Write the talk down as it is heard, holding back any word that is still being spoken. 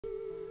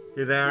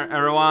Hey there,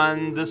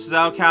 everyone. This is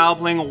Cal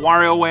playing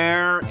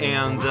WarioWare,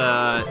 and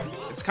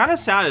it's kind of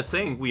sad to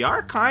think we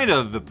are kind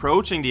of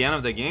approaching the end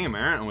of the game,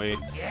 aren't we?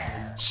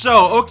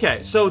 So,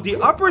 okay, so the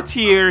upper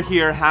tier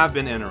here have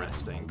been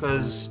interesting,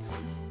 because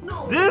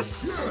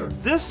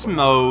this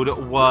mode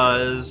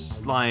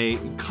was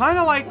like kind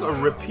of like a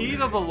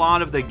repeat of a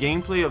lot of the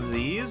gameplay of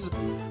these,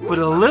 but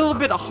a little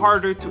bit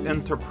harder to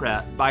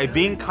interpret by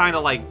being kind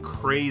of like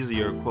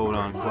crazier, quote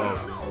unquote.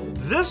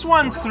 This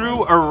one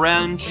threw a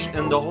wrench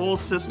in the whole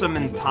system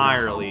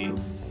entirely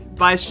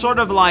by sort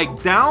of like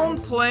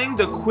downplaying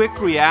the quick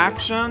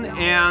reaction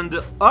and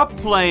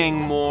upplaying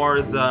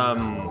more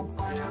the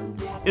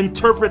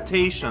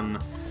interpretation.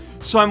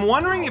 So I'm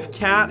wondering if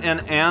Kat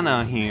and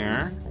Anna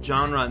here,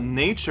 genre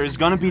nature, is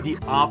gonna be the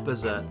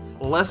opposite.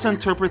 Less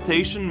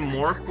interpretation,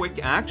 more quick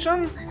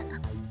action?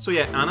 So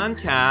yeah, Anna and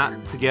Kat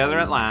together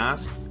at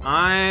last.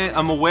 I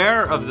am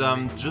aware of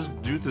them just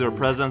due to their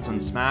presence in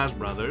Smash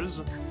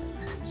Brothers.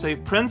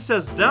 Save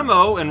Princess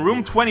Demo in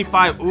room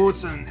 25. Ooh,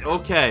 it's an,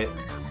 okay.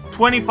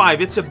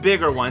 25, it's a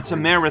bigger one. It's a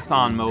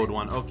marathon mode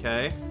one,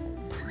 okay.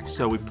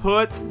 So we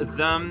put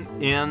them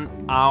in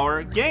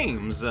our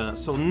games.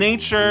 So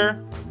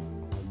nature,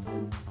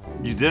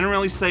 you didn't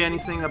really say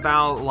anything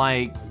about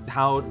like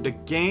how the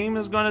game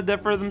is gonna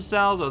differ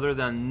themselves other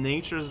than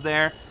nature's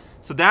there.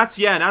 So that's,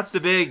 yeah, that's the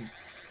big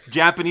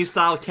Japanese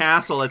style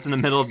castle that's in the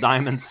middle of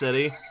Diamond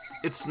City.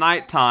 It's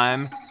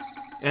nighttime.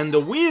 And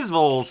the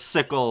weasel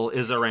sickle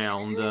is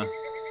around. The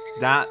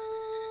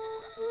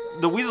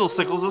weasel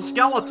sickle's a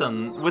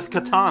skeleton with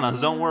katanas,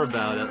 don't worry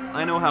about it.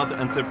 I know how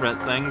to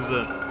interpret things.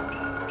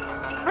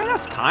 I mean,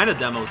 that's kind of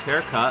Demo's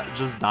haircut,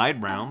 just dyed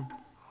brown.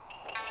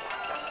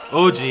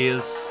 Oh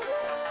geez.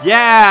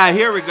 Yeah,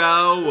 here we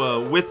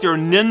go, with your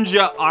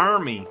ninja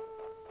army.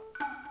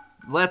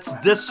 Let's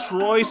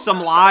destroy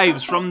some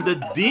lives from the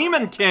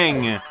Demon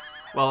King.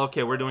 Well,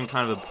 okay, we're doing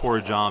kind of a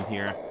poor job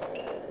here.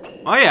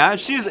 Oh yeah,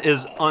 she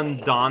is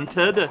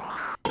undaunted.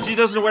 She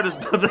doesn't know where to...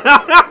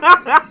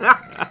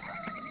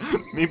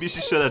 Maybe she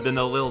should have been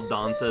a little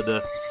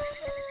daunted.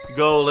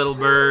 Go, little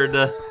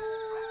bird.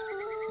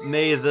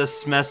 May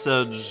this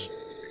message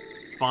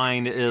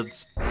find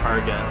its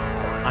target.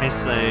 I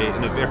say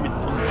in a very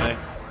dumb way.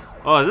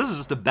 Oh, this is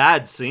just a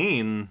bad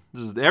scene.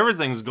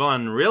 Everything's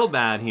going real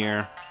bad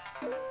here.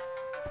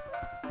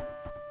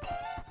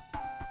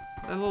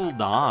 That little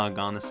dog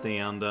on the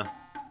stand. That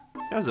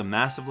was a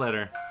massive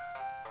letter.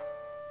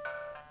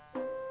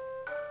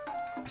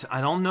 I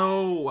don't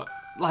know,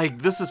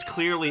 like, this is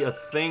clearly a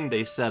thing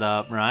they set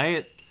up,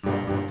 right?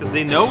 Because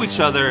they know each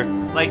other,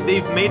 like,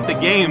 they've made the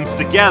games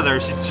together.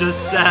 She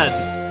just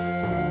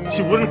said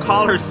she wouldn't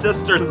call her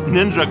sister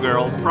Ninja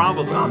Girl,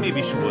 probably. Oh,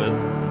 maybe she would.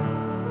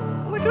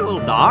 I like a little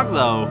dog,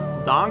 though.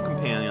 Dog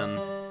companion.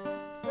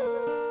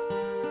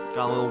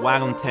 Got a little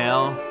wagging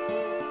tail.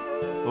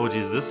 Oh,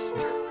 geez, this...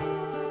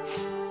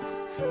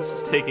 this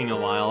is taking a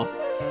while.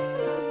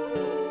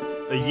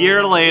 A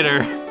year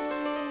later...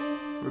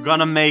 we're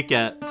gonna make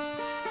it.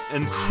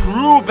 And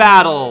true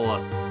battle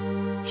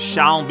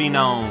shall be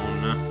known.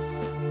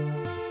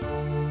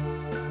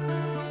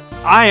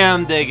 I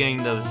am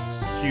digging this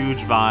huge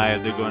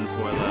vibe they're going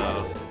for,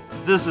 though.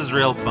 This is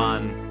real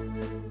fun.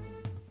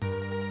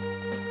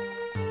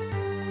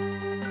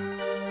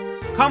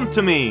 Come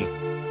to me.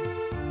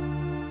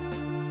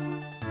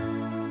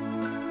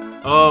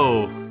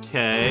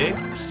 Okay.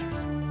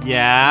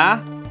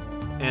 Yeah.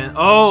 And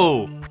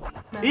oh.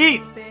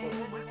 Eat.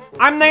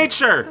 I'm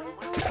nature.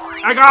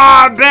 I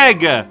got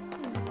big!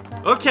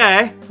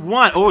 Okay,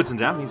 one. Oh, it's in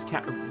Japanese.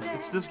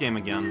 It's this game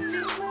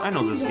again. I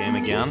know this game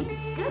again.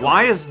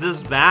 Why is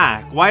this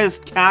back? Why is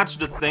Catch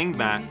the Thing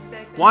back?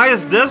 Why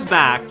is this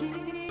back?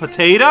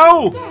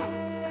 Potato?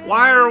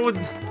 Why are we...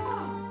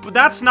 But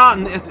that's not...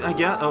 I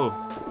guess... Oh.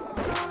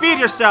 Feed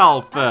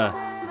yourself!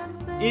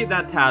 Eat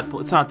that tadpole.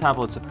 It's not a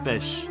tadpole, it's a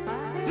fish.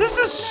 This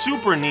is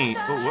super neat.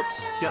 Oh,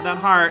 whoops. Get that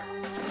heart.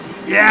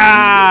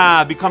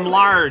 Yeah! Become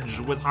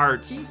large with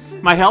hearts.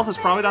 My health is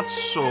probably not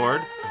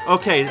soared.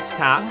 Okay, it's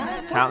tap.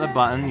 Tap the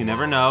button, you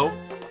never know.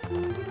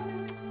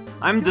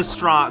 I'm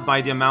distraught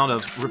by the amount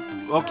of...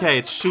 okay,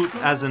 it's shoot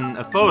as in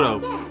a photo.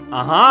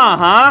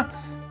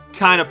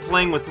 Kind of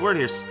playing with word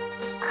here.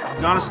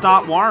 Gotta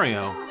stop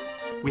Wario.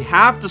 We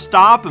have to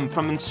stop him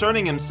from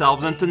inserting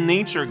himself into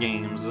nature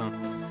games.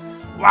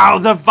 Wow,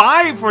 the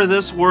vibe for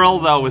this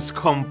world, though, is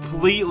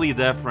completely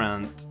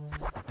different.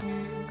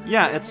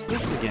 Yeah, it's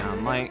this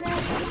again. Like,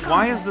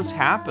 why is this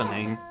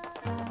happening?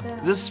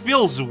 This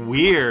feels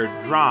weird.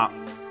 Drop.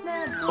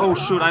 Oh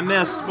shoot, I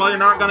missed. Well, you're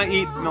not gonna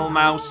eat, little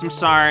mouse. I'm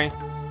sorry.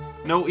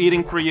 No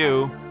eating for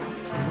you.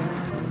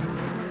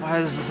 Why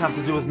does this have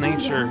to do with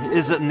nature?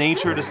 Is it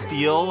nature to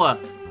steal?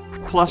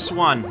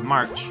 +1.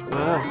 March.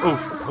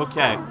 Oof.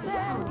 Okay.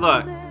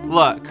 Look.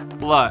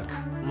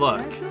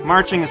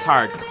 Marching is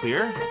hard.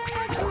 Clear?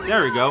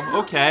 There we go.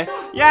 Okay.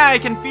 Yeah, I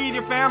can feed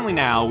your family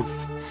now.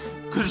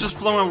 Could've just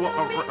flown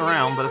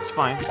around, but it's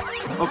fine.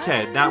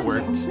 Okay, that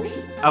worked.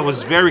 I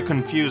was very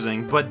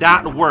confusing, but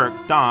that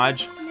worked.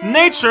 Dodge.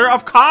 Nature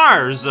of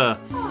cars!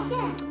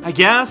 I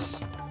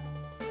guess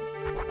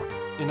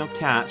You know,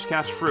 catch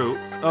fruit.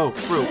 Oh,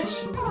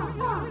 fruits.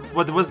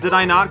 Did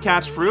I not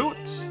catch fruit?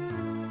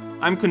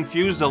 I'm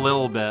confused a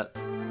little bit.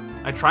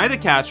 I tried to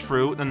catch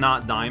fruit and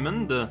not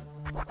diamond.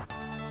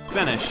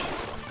 Finish.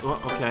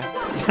 Oh, okay.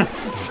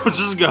 So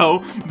just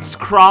go. Just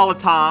crawl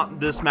atop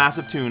this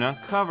massive tuna.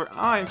 Cover. Oh,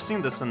 I've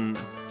seen this in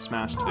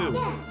Smash 2.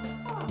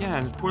 Yeah,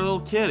 and poor little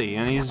kitty.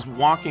 And he's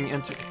walking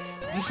into...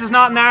 This is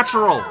not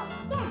natural!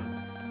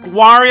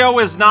 Wario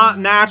is not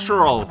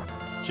natural!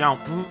 Jump.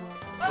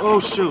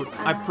 Oh, shoot.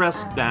 I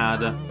pressed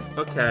dad.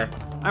 Okay.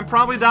 I'm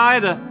probably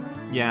died.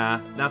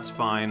 Yeah, that's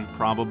fine.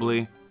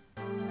 Probably.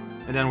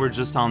 And then we're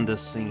just on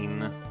this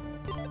scene.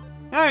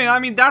 I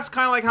mean, that's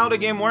kind of like how the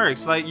game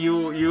works. Like,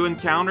 you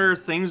encounter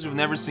things you've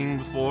never seen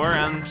before,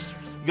 and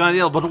you gotta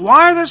deal. But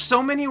why are there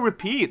so many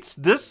repeats?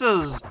 This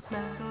is...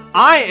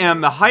 I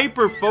am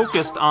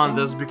hyper-focused on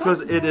this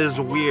because it is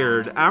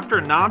weird. After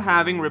not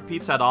having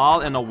repeats at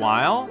all in a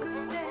while,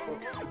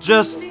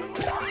 just...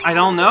 I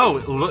don't know.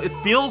 It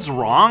feels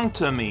wrong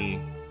to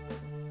me.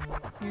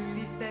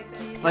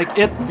 Like,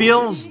 it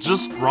feels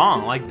just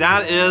wrong. Like,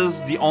 that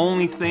is the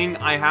only thing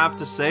I have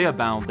to say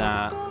about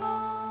that.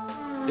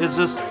 It's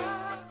just...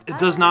 It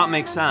does not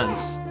make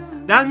sense.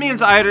 That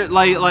means either,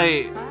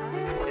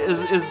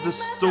 is the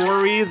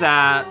story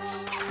that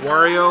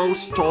Wario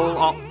stole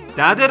all...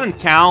 That didn't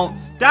count.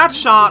 That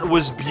shot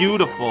was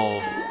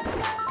beautiful.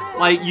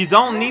 Like, you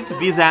don't need to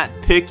be that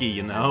picky,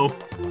 you know?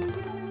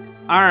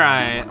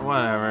 Alright,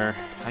 whatever,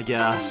 I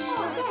guess.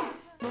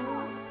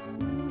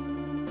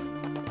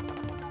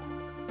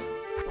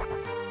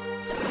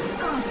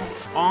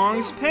 Oh,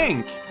 he's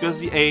pink, because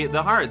he ate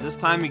the heart. This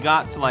time he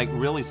got to, like,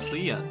 really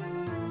see it.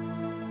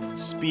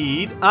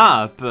 Speed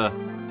up,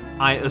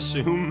 I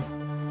assume.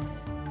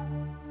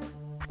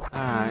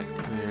 Alright,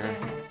 here.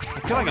 I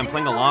feel like I'm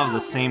playing a lot of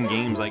the same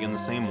games, like in the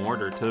same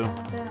order, too.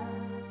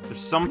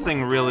 There's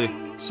something really...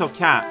 So,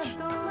 catch.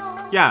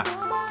 Yeah,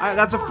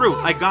 that's a fruit.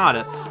 I got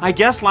it. I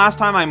guess last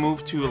time I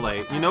moved too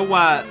late. You know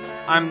what?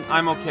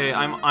 I'm okay.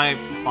 I'm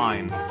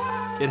fine.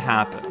 It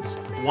happens.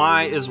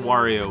 Why is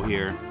Wario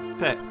here?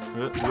 Pick.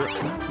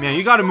 Man,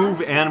 you gotta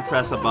move and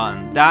press a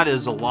button. That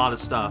is a lot of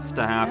stuff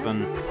to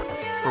happen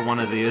for one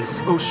of these.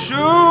 Oh,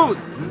 shoot!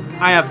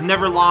 I have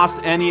never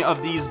lost any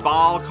of these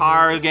ball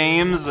car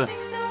games,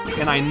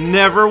 and I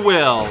never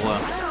will.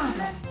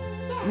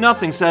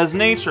 Nothing says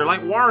nature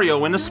like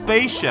Wario in a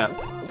spaceship.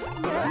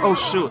 Oh,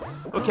 shoot.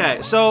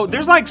 Okay, so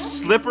there's like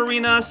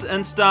slipperiness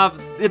and stuff.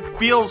 It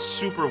feels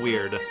super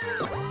weird.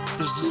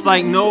 There's just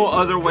like no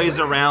other ways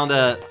around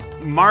it.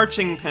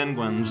 Marching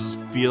penguin just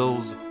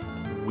feels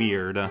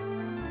weird.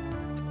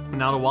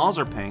 Now the walls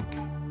are pink.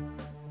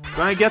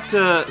 Gonna get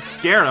to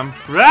scare him.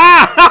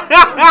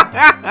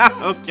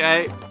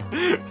 Okay.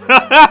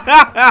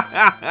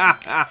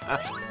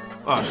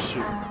 Oh,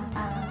 shoot.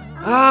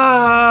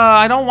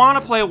 I don't want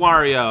to play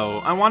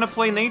Wario. I want to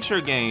play nature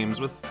games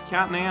with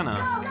Cat and Anna.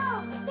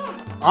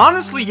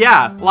 Honestly,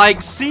 yeah.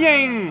 Like,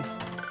 seeing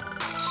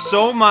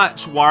so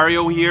much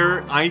Wario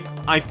here,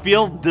 I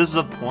feel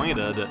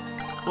disappointed.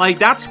 Like,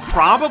 that's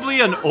probably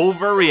an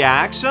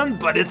overreaction,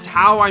 but it's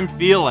how I'm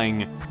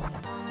feeling.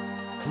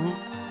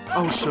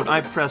 Oh, shoot,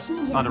 I pressed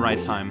on the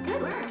right time.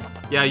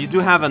 Yeah, you do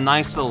have a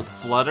nice little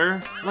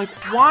flutter. Like,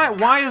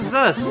 why is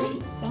this?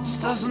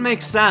 This doesn't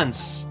make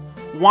sense.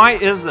 Why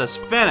is this?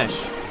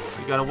 Finish.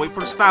 You gotta wait for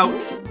the spout.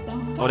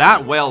 Oh,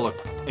 that whale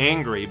looked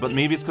angry, but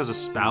maybe it's because a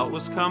spout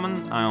was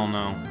coming? I don't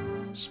know.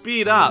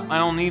 Speed up. I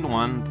don't need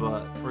one,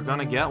 but we're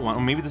gonna get one.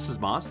 Or maybe this is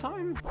boss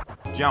time?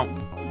 Jump.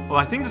 Oh,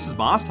 I think this is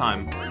boss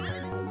time.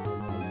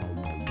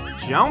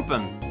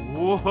 Jumping.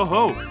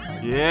 Whoa,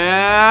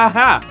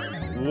 yeah.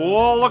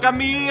 Whoa, look at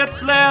me,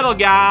 it's little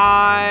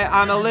guy.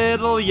 I'm a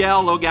little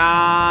yellow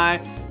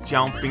guy.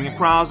 Jumping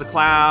across the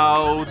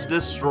clouds,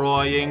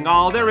 destroying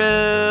all there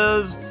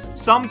is.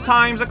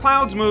 Sometimes the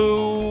clouds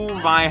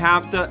move. I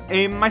have to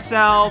aim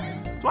myself.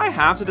 Do I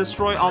have to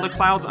destroy all the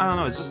clouds? I don't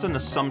know, it's just an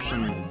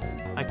assumption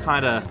I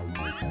kinda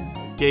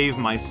gave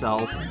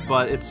myself,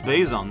 but it's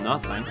based on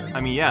nothing.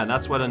 I mean, yeah,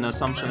 that's what an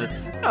assumption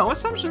is. No,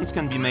 assumptions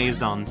can be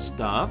made on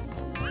stuff.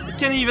 It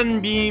can even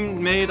be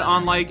made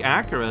on, like,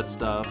 accurate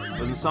stuff.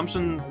 An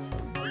assumption,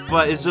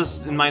 but it's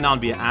just, it might not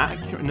be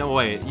accurate. No,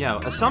 wait, yeah.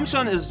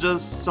 Assumption is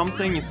just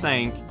something you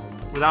think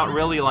without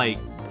really, like,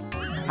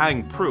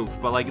 having proof.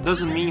 But, like, it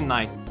doesn't mean,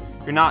 like,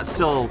 you're not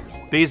still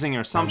basing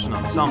your assumption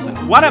on something.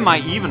 What am I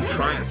even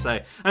trying to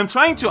say? I'm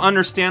trying to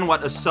understand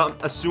what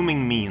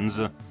assuming means.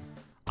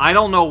 I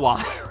don't know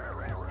why.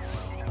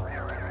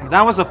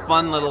 That was a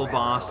fun little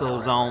boss little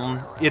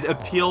zone. It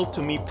appealed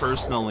to me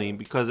personally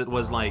because it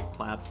was like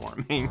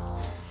platforming.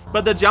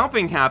 But the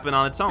jumping happened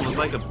on its own. It was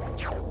like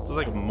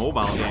a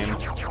mobile game.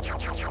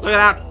 Look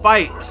at that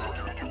fight.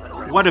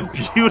 What a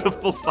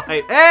beautiful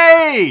fight.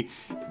 Hey!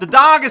 The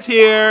dog is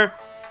here.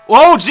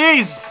 Oh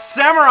geez,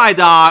 samurai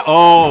dog.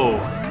 Oh.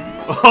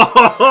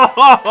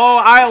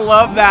 Oh, I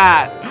love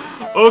that.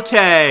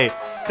 Okay.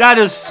 That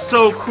is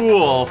so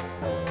cool.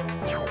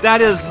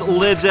 That is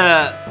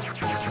legit.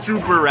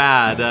 Super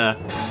rad.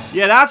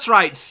 Yeah, that's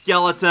right,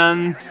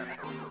 skeleton.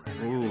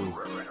 Ooh.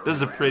 This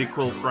is a pretty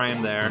cool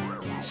frame there.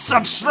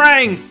 Such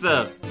strength!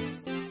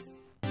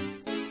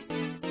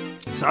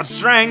 Such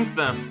strength!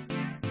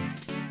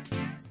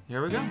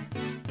 Here we go.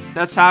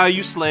 That's how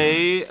you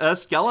slay a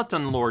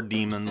skeleton lord,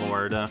 demon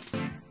lord.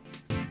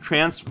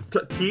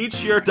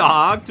 Teach your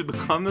dog to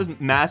become a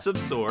massive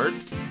sword,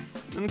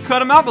 and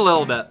cut him up a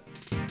little bit.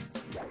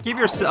 Give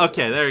your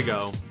okay, there you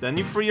go. Then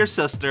you free your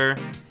sister,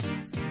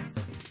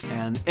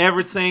 and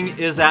everything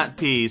is at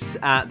peace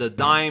at the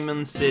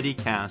Diamond City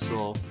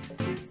Castle.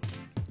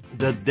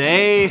 The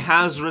day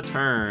has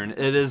returned.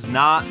 It is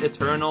not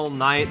eternal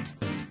night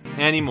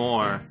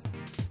anymore.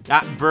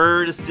 That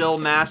bird is still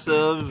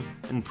massive,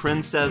 and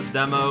Princess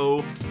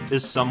Demo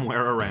is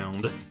somewhere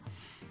around.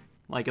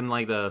 Like in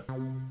a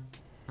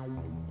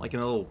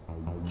little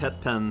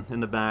pet pen in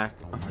the back.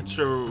 I'm not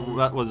sure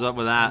what was up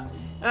with that.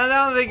 And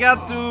now they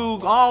got to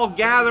all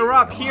gather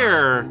up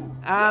here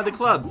at the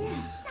club.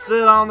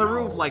 Sit on the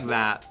roof like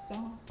that.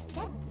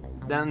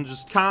 Then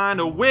just kind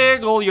of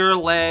wiggle your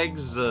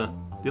legs.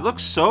 They look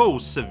so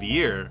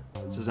severe.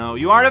 It says, "Oh,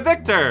 you are the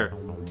victor,"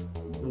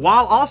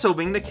 while also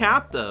being the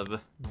captive.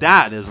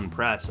 That is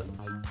impressive.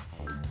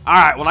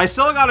 Alright, well I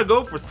still gotta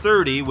go for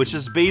 30, which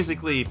is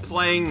basically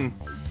playing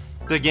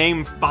the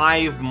game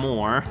 5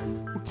 more.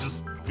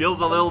 Just feels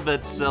a little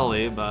bit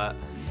silly, but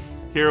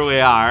here we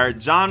are.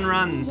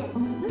 Genre,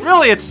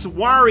 really it's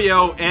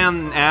Wario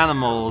and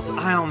animals.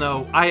 I don't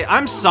know.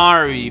 I'm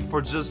sorry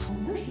for just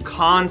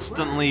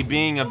constantly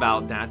being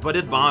about that, but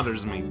it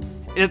bothers me.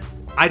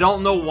 I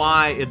don't know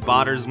why it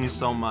bothers me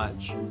so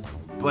much,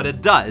 but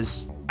it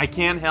does. I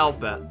can't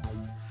help it.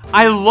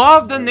 I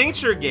love the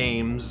nature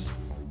games.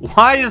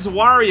 Why is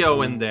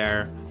Wario in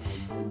there?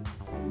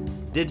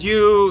 Did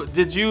you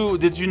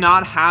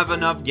not have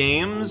enough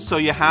games, so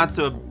you had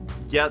to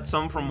get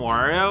some from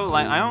Wario?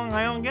 Like, I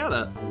don't get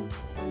it.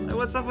 Like,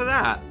 what's up with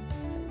that?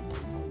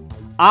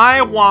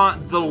 I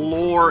want the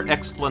lore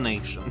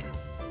explanation.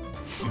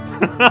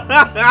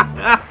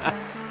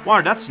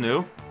 Wow, that's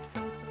new.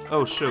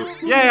 Oh shoot.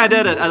 Yay, I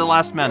did it at the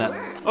last minute.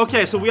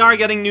 Okay, so we are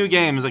getting new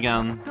games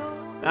again.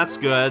 That's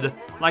good.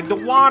 Like the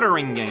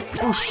watering game.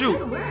 Oh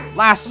shoot.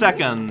 Last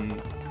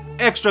second.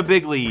 Extra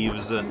big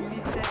leaves.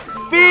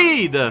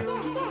 Feed! Dodge,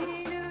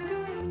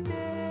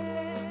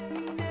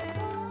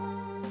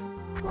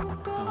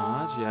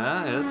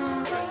 yeah,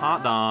 it's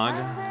hot dog.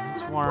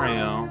 It's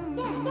Wario.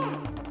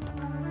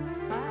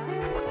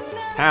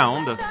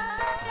 Pound.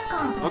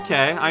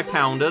 Okay, I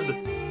pounded.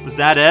 Was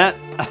that it?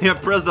 I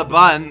pressed a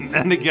button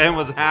and the game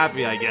was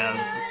happy, I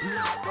guess.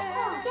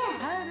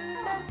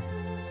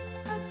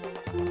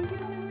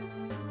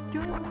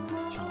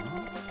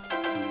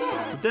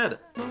 Who did it?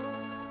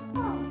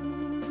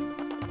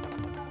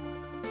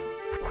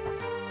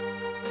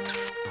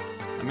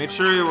 I made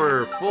sure you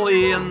were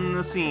fully in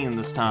the scene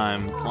this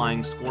time,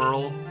 flying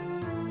squirrel.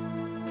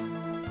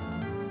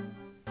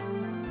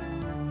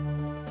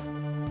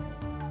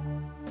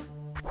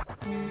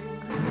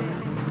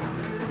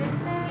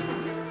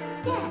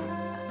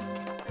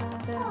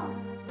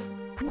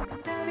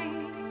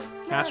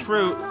 Catch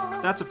fruit.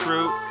 That's a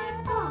fruit.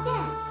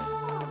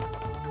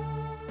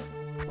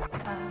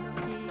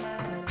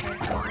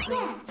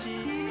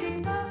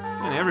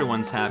 And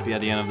everyone's happy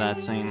at the end of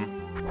that scene.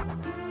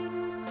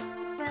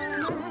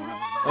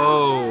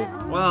 Oh,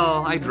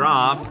 well, I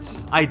dropped.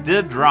 I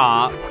did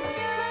drop.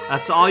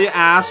 That's all you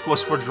asked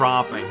was for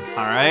dropping,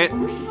 alright?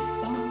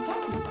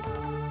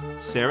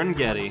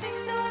 Serengeti.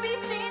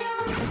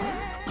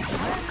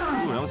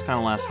 Ooh, that was kind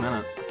of last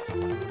minute.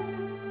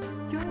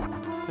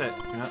 Okay,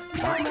 yep,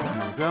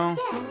 there we go.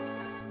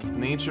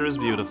 Nature is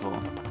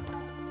beautiful.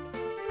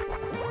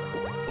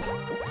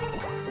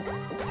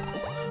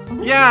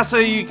 Yeah, so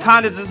you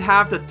kind of just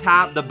have to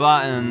tap the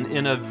button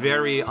in a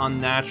very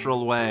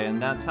unnatural way,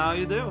 and that's how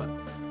you do it.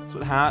 That's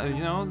what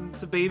you know,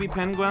 it's a baby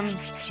penguin.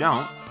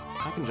 Jump.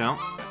 I can jump.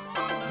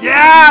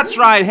 Yeah, that's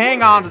right.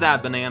 Hang on to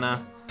that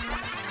banana.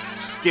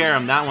 Scare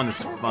him. That one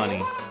is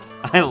funny.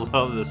 I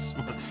love this.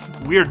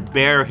 Weird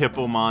bear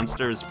hippo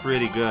monster is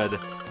pretty good.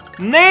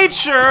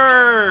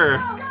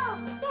 Nature!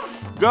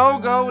 Go,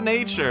 go,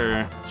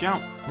 nature.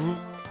 Jump.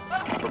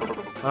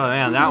 Oh,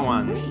 man, that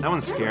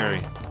one's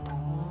scary.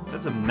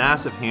 That's a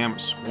massive hammer.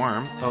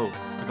 Squirm. Oh,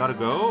 I gotta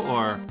go?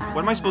 Or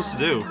what am I supposed to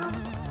do?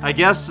 I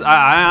guess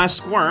I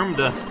squirmed.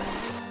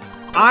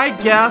 I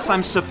guess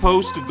I'm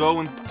supposed to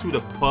go into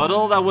the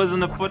puddle that was in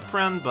the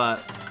footprint, but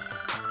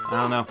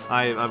I don't know.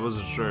 I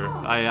wasn't sure.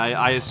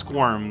 I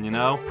squirmed, you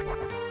know?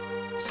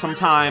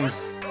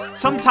 Sometimes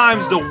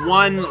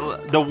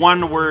the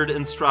one word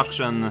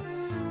instruction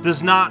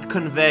does not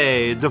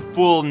convey the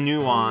full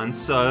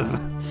nuance of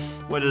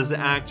what is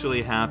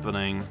actually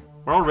happening.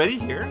 We're already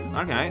here?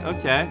 Okay,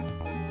 okay.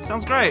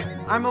 Sounds great.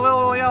 I'm a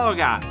little yellow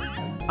guy.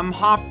 I'm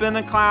hopping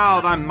a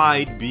cloud. I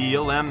might be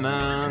a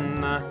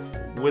lemon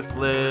with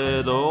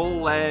little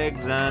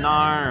legs and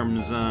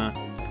arms.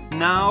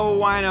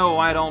 Now I know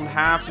I don't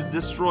have to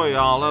destroy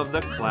all of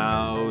the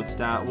clouds.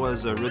 That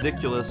was a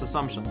ridiculous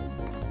assumption.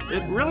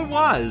 It really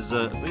was.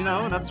 You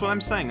know, that's what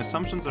I'm saying.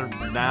 Assumptions are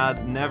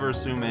bad. Never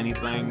assume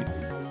anything.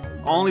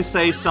 Only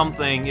say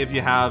something if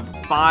you have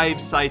 5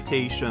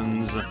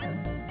 citations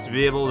to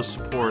be able to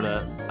support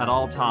it at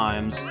all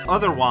times.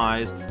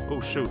 Otherwise,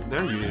 oh shoot,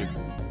 there you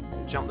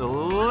jumped a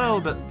little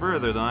bit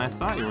further than I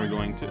thought you were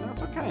going to.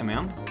 That's okay,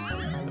 man.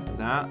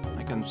 That,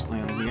 I can just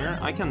land here.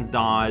 I can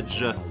dodge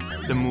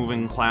the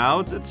moving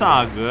clouds. It's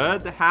all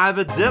good. Have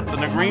a dip in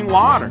the green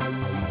water.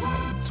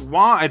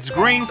 It's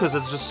green because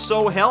it's just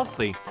so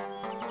healthy.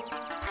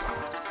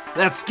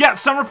 Let's get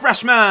some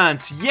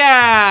refreshments!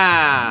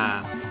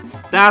 Yeah!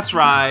 That's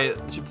right.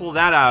 She pulled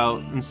that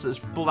out and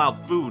pulled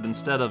out food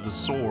instead of the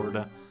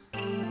sword.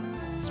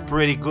 It's a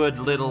pretty good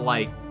little,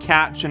 like,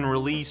 catch and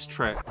release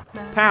trick.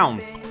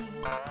 Pound.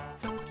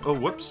 Oh,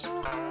 whoops.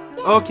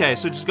 Okay,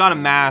 so just gotta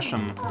mash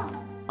them.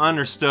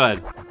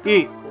 Understood.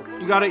 Eat.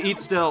 You gotta eat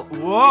still.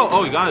 Whoa.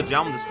 Oh, you gotta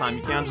jump this time.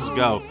 You can't just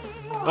go.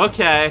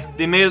 Okay.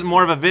 They made it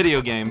more of a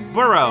video game.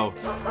 Burrow.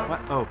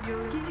 What? Oh.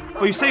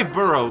 Oh, you say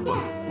burrow.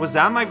 Was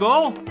that my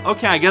goal?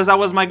 Okay, I guess that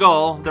was my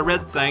goal. The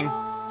red thing.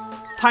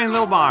 Tiny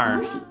little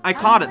bar. I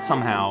caught it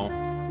somehow.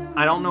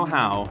 I don't know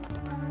how.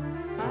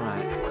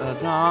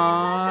 Alright.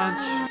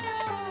 Dodge.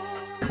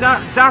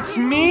 That's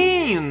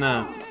mean!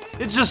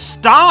 It just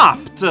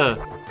stopped!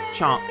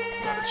 Chomp.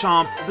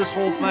 Chomp. This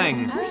whole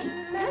thing.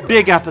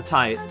 Big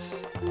appetite.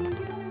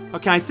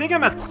 Okay, I think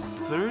I'm at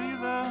 30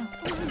 though.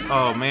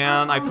 Oh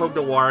man, I poked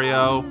a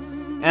Wario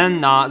and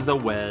not the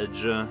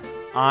wedge.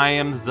 I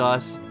am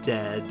thus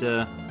dead.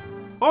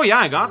 Oh yeah,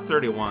 I got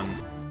 31.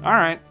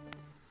 Alright.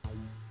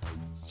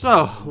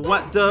 So,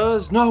 what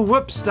does... No,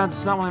 whoops,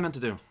 that's not what I meant to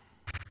do.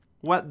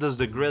 What does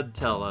the grid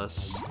tell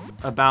us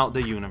about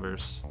the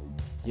universe?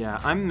 Yeah,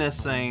 I'm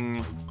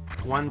missing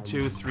 1,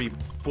 2, 3,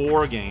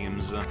 4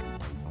 games.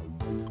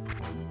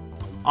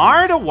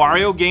 Are the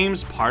Wario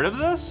games part of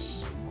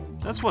this?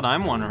 That's what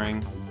I'm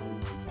wondering.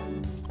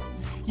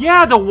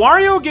 Yeah, the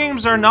Wario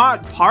games are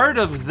not part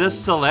of this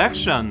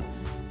selection.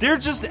 They're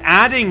just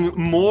adding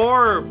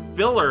more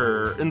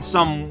filler in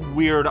some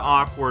weird,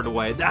 awkward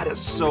way. That is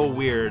so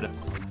weird.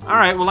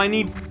 Alright, well I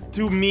need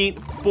to meet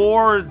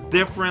 4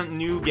 different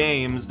new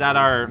games that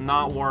are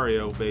not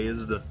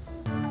Wario-based.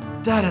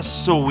 That is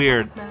so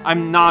weird.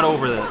 I'm not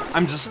over it.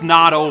 I'm just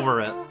not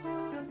over it.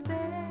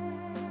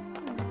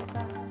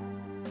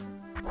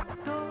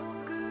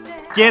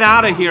 Get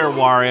out of here,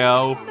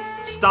 Wario.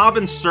 Stop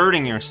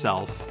inserting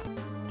yourself.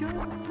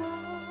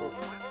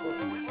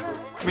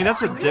 I mean,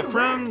 that's a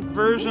different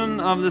version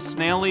of the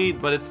snail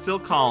eat, but it's still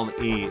called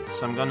eat,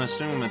 so I'm gonna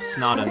assume it's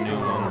not a new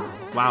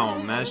one. Wow,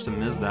 managed to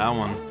miss that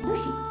one.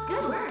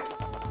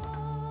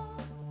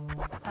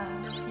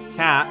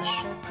 Catch.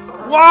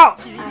 Whoa!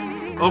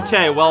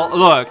 Okay, well,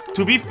 look,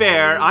 to be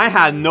fair, I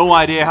had no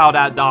idea how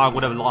that dog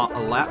would have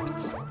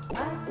leapt.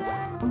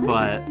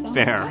 But,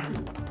 fair.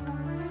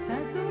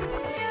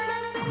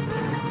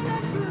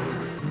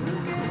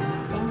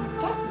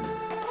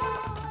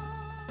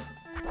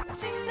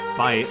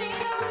 Bite.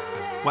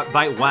 What?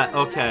 Bite what?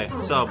 Okay,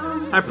 so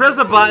I press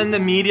the button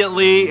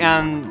immediately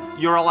and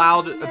you're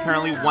allowed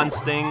apparently 1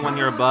 sting when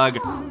you're a bug.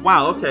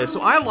 Wow, okay,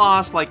 so I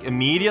lost like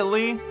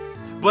immediately,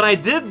 but I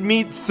did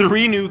meet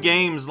 3 new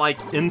games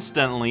like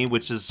instantly,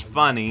 which is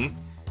funny.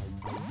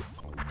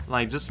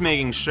 Like just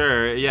making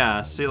sure,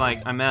 yeah, see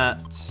like I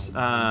met,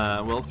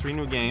 well 3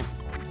 new games.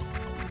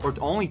 Or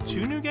only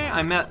 2 new games?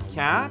 I met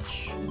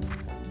Catch,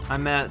 I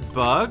met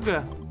Bug.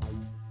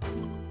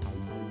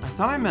 I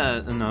thought I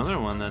met another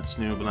one that's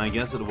new, but I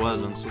guess it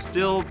wasn't. So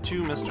still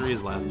 2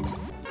 mysteries left.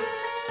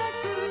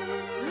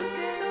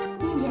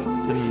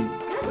 Didn't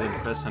really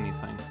press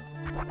anything.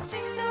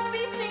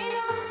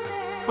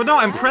 But no,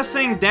 I'm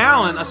pressing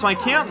down, so I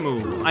can't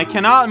move. I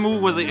cannot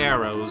move with the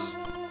arrows.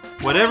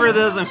 Whatever it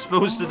is I'm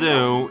supposed to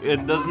do,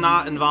 it does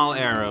not involve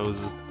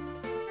arrows.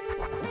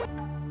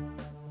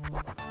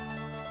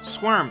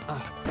 Squirm.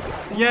 Ugh.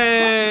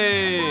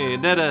 Yay!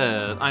 Did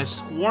it. I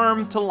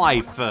squirmed to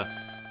life.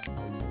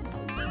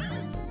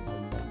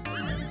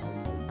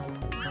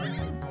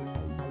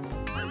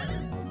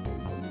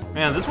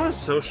 Man, this one is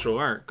so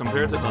short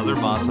compared to other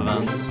boss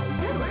events.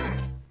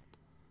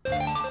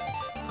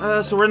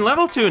 So we're in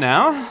level 2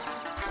 now.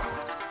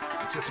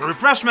 Let's get some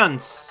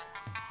refreshments!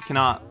 You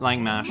cannot, like,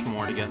 mash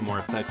more to get more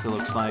effects, it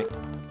looks like.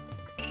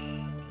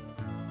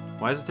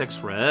 Why does the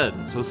text red?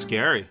 It's so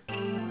scary.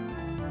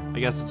 I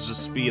guess it's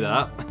just speed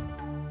up.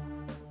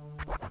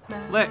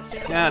 Lick!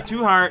 Yeah,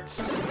 2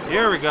 hearts.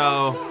 Here we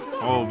go.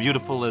 Oh,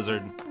 beautiful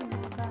lizard.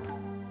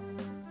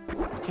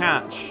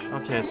 Catch.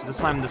 Okay, so this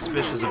time this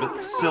fish is a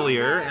bit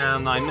sillier,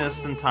 and I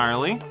missed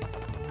entirely.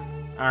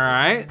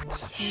 Alright.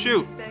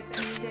 Shoot.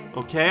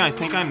 Okay, I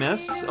think I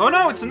missed. Oh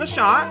no, it's in the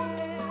shot!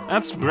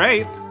 That's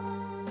great.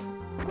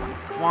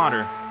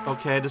 Water.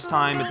 Okay, this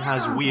time it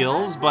has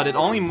wheels, but it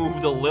only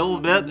moved a little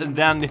bit and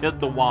then hit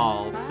the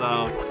wall,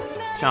 so...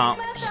 Chomp.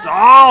 Just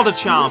all the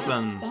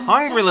chomping!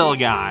 Hungry little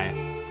guy!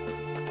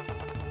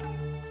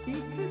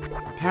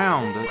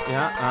 Pound.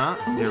 Yeah,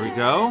 there we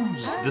go.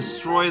 Just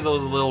destroy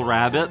those little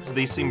rabbits.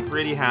 They seem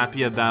pretty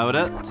happy about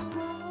it.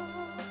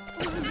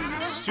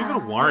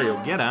 Stupid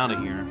Wario, get out of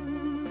here.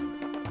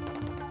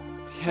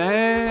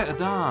 Okay, a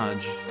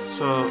dodge.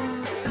 So,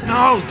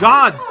 no,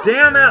 god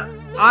damn it!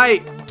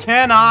 I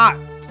cannot.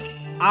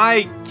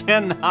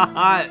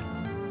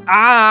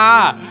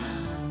 Ah!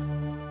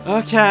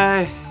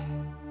 Okay.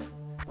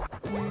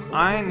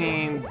 I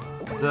need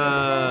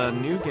the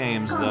new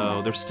games,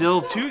 though. There's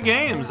still 2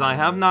 games I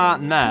have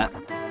not met.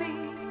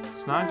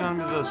 It's not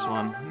gonna be this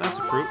one. That's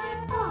a fruit.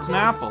 It's an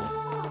apple.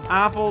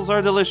 Apples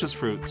are delicious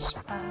fruits.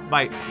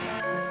 Bite.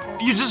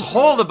 You just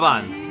hold the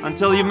button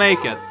until you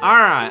make it.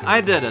 Alright,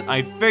 I did it.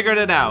 I figured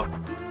it out.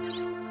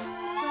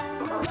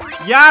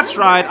 Yeah, that's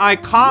right. I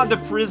caught the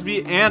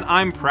frisbee and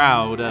I'm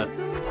proud.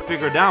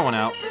 Figured that one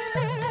out.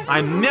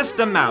 I missed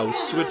a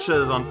mouse, which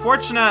is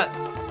unfortunate,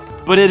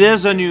 but it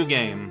is a new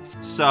game.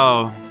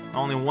 So,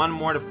 only one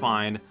more to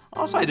find.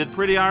 Also, I did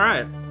pretty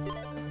alright.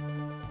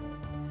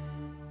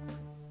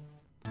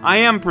 I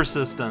am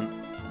persistent.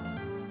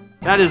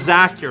 That is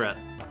accurate.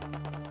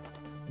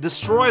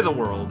 Destroy the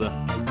world.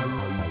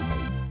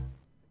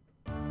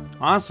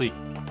 Honestly,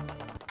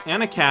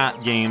 Anna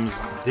Cat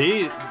games,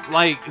 they,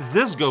 like,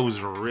 this goes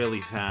really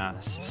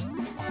fast.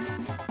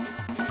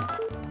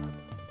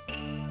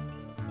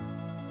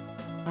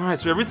 Alright,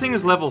 so everything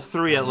is level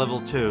 3 at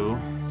level 2.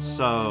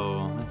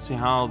 So, let's see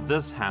how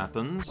this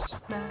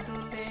happens.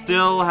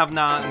 Still have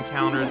not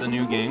encountered the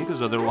new game,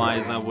 because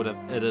otherwise I would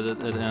have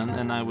edited it in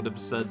and I would have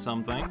said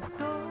something.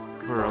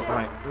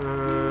 Right.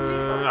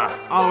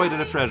 All the way to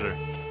the treasure.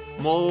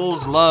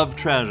 Moles love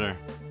treasure.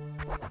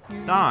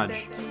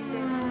 Dodge.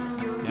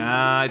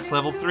 Yeah, it's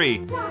level 3.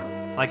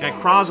 Like, I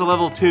cross a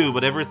level 2,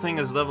 but everything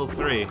is level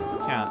 3.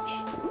 Catch.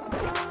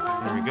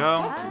 There we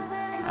go.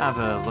 Have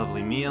a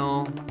lovely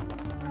meal.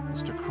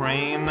 Mr.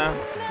 Crane.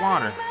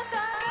 Water.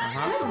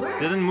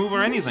 Didn't move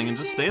or anything, and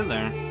just stayed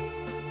there.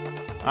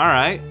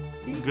 Alright.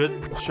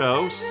 Good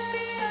show.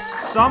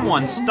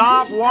 Someone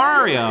stop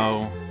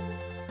Wario!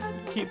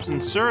 He keeps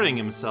inserting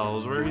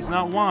himself where he's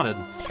not wanted.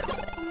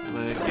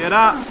 Get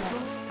up.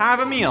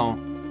 Have a meal.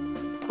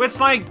 It's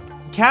like,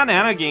 Cat and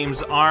Anna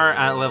games are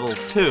at level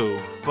 2,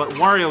 but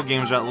Wario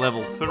games are at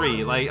level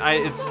 3. Like,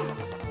 it's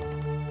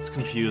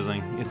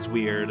confusing. It's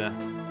weird.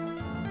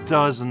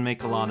 Doesn't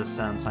make a lot of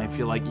sense. I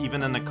feel like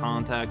even in the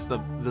context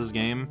of this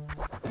game.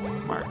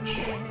 March.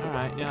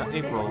 Alright, yeah,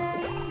 April.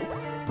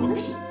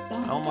 Oops.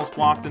 I almost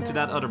walked into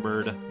that other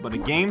bird, but the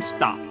game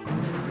stopped.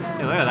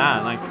 Hey, look at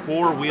that. Like,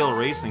 4-wheel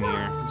racing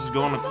here. Just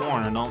go in the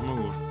corner, don't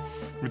move.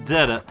 We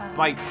did it.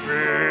 Fight.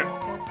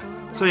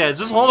 So yeah,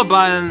 just hold a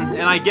button,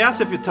 and I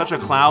guess if you touch a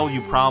cloud, you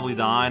probably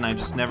die, and I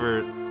just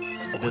never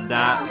did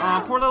that.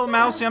 Aw, poor little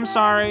mousey, I'm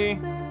sorry.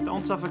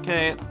 Don't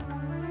suffocate.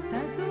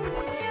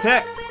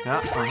 Pick! Yeah,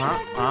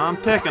 I'm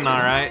picking,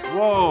 alright.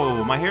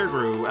 Whoa, my hair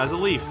grew as a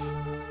leaf.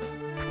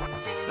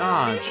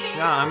 Dodge.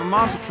 Yeah, I'm a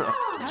monster truck.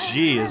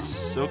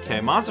 Jeez. Okay,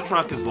 monster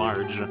truck is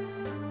large.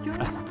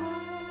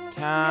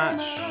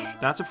 Catch.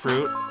 That's a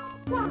fruit.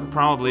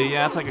 Probably,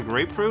 yeah, it's like a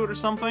grapefruit or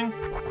something.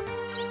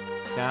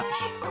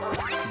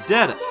 Catch.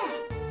 Did it.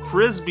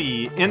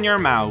 Frisbee in your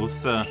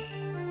mouth.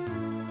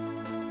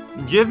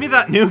 Give me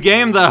that new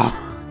game, though.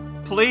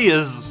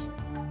 Please.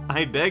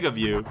 I beg of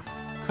you.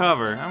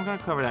 Cover. I'm gonna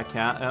cover that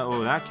cat.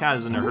 Oh, that cat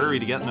is in a hurry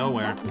to get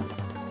nowhere.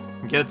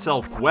 Get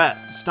itself wet.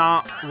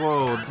 Stop.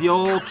 Whoa, the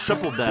old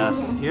triple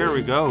death. Here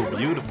we go.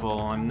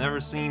 Beautiful. I've never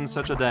seen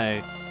such a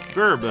day.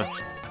 Gerb.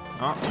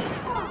 Oh.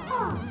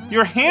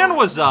 Your hand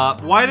was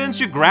up. Why didn't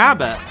you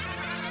grab it?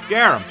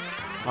 Scare him.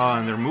 Oh,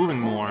 and they're moving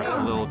more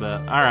a little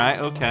bit. Alright,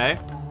 okay.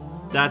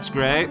 That's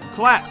great.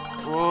 Clap.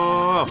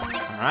 Whoa.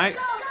 Alright.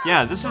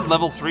 Yeah, this is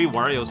level 3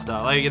 Wario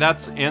style. Like,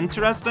 that's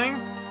interesting.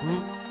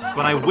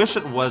 But I wish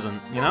it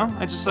wasn't, you know?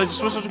 I just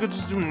wish I could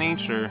just do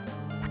nature.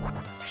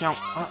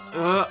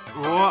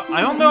 I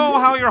don't know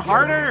how you're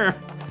harder.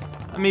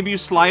 Maybe you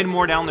slide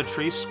more down the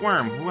tree.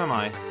 Squirm. Who am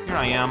I? Here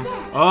I am.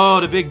 Oh,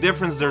 the big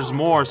difference, there's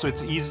more, so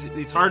it's easy.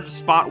 It's hard to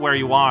spot where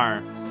you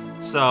are.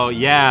 So,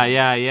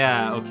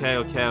 yeah.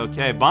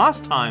 Okay. Boss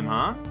time,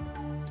 huh?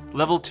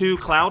 Level 2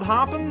 Cloud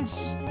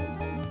Hoppins?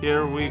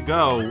 Here we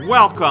go.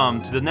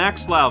 Welcome to the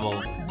next level.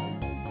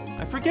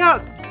 I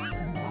forget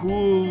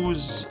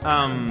whose,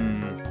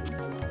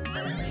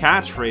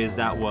 catchphrase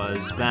that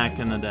was back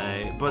in the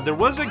day, but there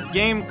was a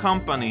game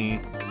company,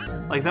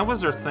 like that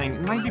was their thing.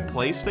 It might be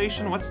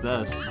PlayStation. What's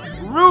this?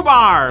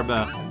 Rhubarb!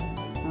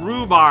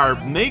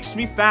 Rhubarb makes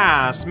me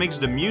fast, makes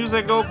the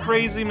music go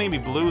crazy. Maybe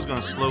Blue's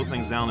gonna slow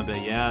things down a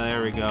bit. Yeah,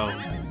 there we go.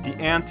 The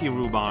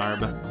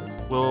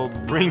anti-rhubarb will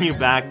bring you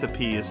back to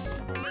peace.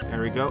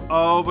 There we go.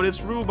 Oh, but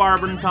it's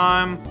rhubarbin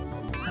time.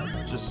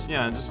 Just,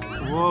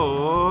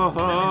 whoa,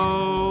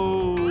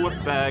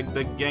 bag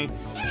the game.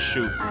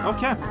 Shoot.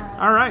 Okay.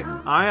 Alright.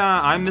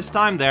 I missed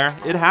time there.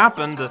 It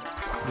happened.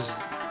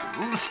 Just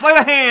sleight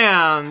of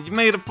hand! You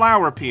made a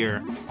flower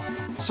appear.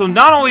 So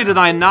not only did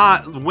I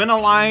not win a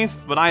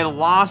life, but I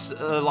lost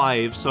a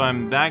life, so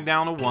I'm back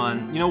down to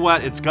 1. You know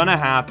what? It's gonna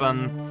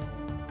happen.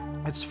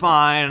 It's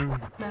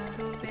fine.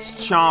 Let's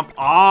chomp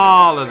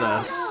all of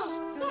this.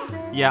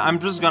 Yeah, I'm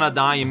just gonna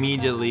die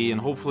immediately, and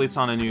hopefully it's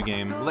on a new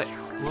game. There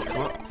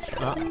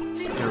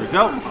we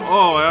go.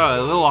 Oh, yeah,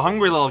 a little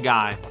hungry little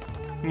guy.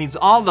 Needs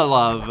all the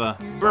love.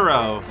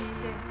 Burrow.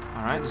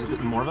 Alright, there's a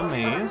bit more of a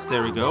maze.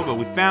 There we go, but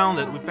we found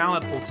it. We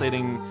found that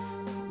pulsating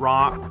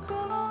rock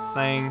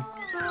thing.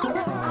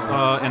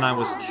 And I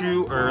was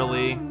too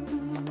early.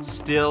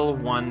 Still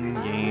one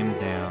game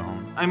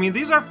down. I mean,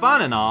 these are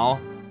fun and all.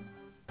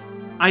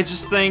 I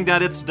just think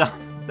that it's done.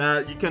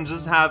 That you can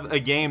just have a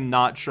game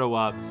not show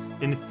up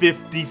in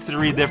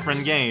 53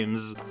 different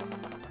games.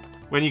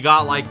 When you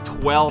got like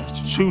 12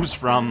 to choose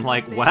from.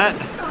 Like, what?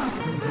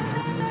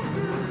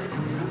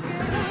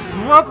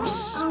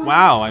 Whoops!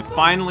 Wow, I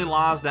finally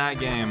lost that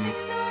game.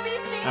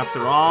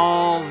 After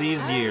all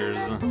these years.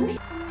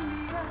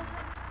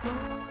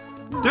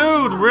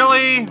 Dude,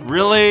 really?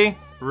 Really?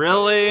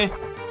 Really?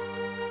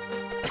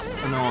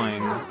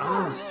 Annoying.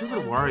 Oh,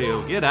 stupid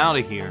Wario, get out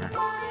of here.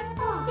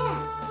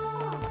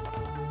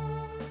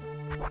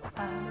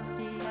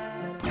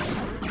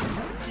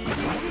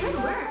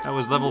 That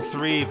was level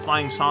 3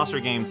 flying saucer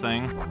game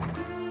thing.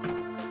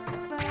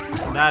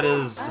 That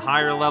is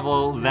higher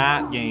level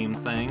that game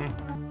thing.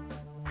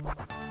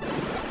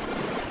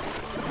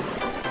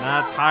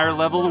 That's higher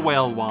level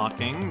whale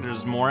walking.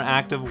 There's more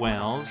active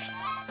whales.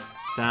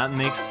 That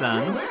makes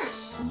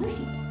sense.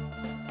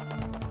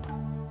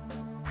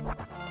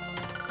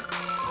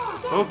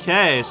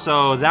 Okay,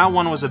 so that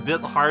one was a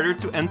bit harder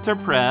to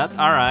interpret.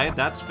 Alright,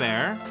 that's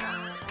fair.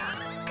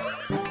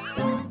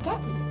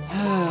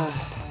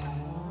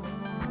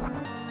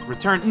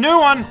 Return. New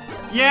one!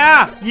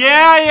 Yeah!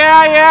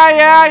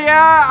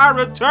 I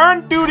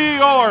returned to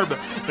the orb!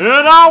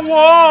 And I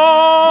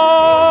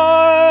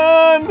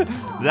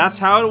won! That's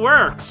how it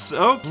works.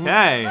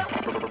 Okay.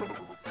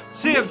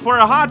 See, for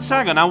a hot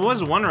second, I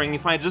was wondering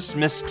if I just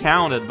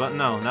miscounted, but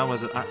no, that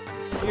was it.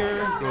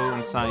 Here, go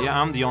inside. Yeah,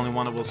 I'm the only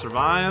one that will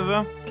survive.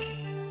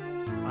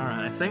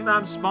 Alright, I think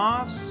that's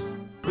boss.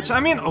 Which,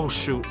 I mean, oh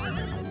shoot.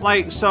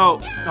 Like,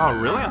 so, oh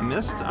really? I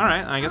missed?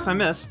 Alright, I guess I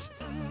missed.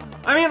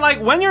 I mean, like,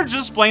 when you're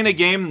just playing a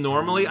game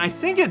normally, I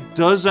think it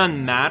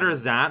doesn't matter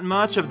that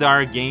much if there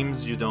are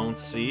games you don't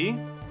see.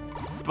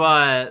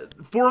 But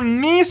for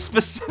me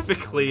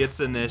specifically, it's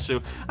an issue.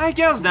 I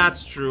guess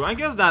that's true. I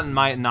guess that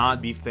might not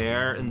be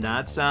fair in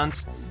that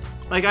sense.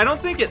 Like, I don't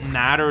think it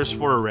matters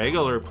for a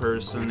regular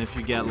person if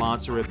you get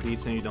lots of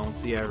repeats and you don't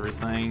see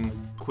everything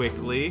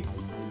quickly.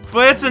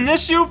 But it's an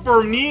issue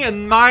for me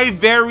in my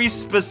very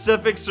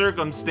specific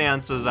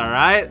circumstances,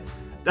 alright?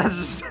 That's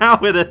just how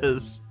it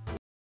is.